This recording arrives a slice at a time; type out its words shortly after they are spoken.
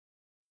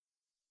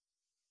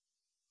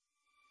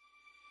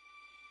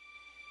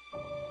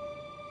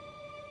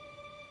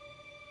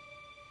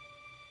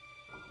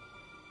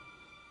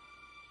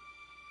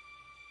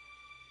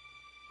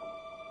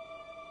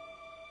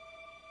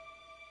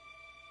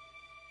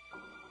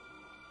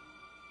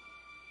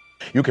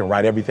You can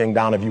write everything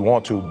down if you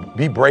want to.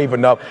 Be brave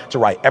enough to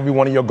write every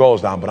one of your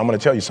goals down. But I'm going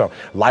to tell you something.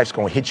 Life's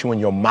going to hit you in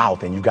your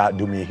mouth, and you got to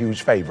do me a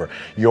huge favor.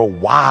 Your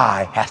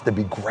why has to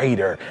be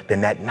greater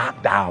than that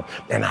knockdown.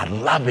 And I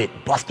love it.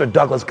 Buster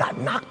Douglas got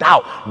knocked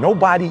out.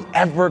 Nobody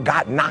ever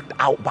got knocked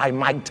out by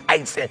Mike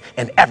Tyson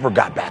and ever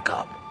got back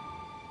up.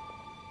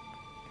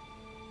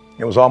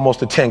 It was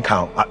almost a 10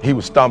 count. He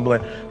was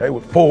stumbling. They were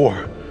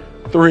 4,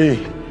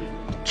 3,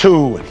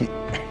 2,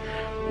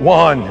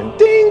 1, and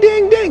ding,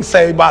 ding, ding,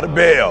 saved by the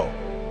bell.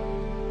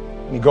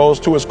 He goes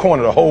to his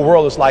corner. The whole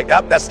world is like,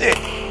 yep, that's it.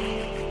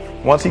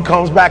 Once he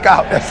comes back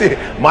out, that's it.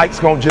 Mike's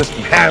going to just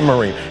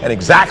hammer him. And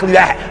exactly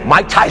that.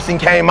 Mike Tyson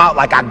came out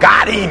like, I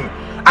got him.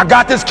 I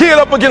got this kid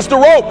up against the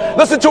rope.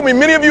 Listen to me,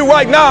 many of you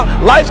right now,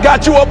 life's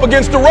got you up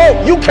against the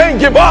rope. You can't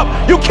give up.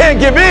 You can't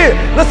give in.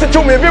 Listen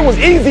to me, if it was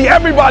easy,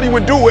 everybody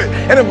would do it.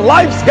 And if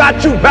life's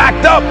got you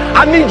backed up,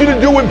 I need you to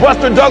do what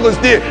Buster Douglas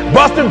did.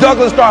 Buster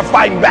Douglas started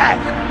fighting back.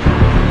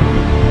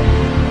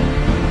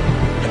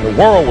 The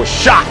world was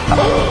shocked.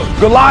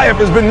 Goliath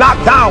has been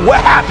knocked down.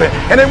 What happened?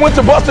 And they went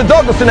to Buster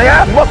Douglas and they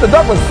asked Buster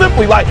Douglas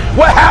simply like,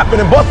 what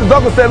happened? And Buster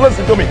Douglas said,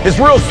 listen to me, it's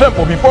real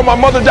simple. Before my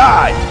mother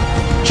died,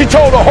 she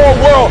told the whole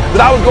world that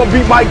I was going to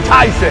beat Mike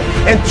Tyson.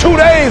 And 2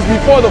 days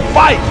before the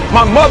fight,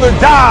 my mother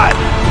died.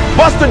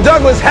 Buster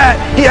Douglas had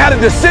a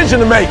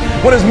decision to make.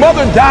 When his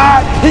mother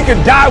died, he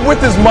could die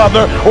with his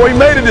mother, or he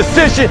made a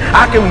decision,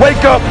 I can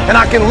wake up and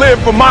I can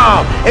live for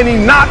mom. And he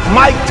knocked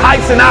Mike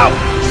Tyson out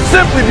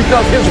simply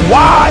because his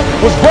why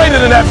was greater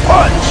than that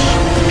punch.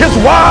 His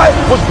why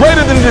was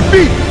greater than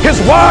defeat. His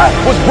why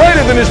was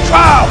greater than his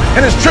trial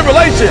and his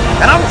tribulation.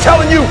 And I'm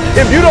telling you,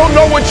 if you don't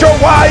know what your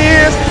why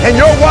is and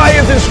your why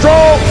isn't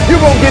strong, you're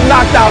going to get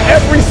knocked out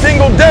every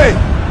single day.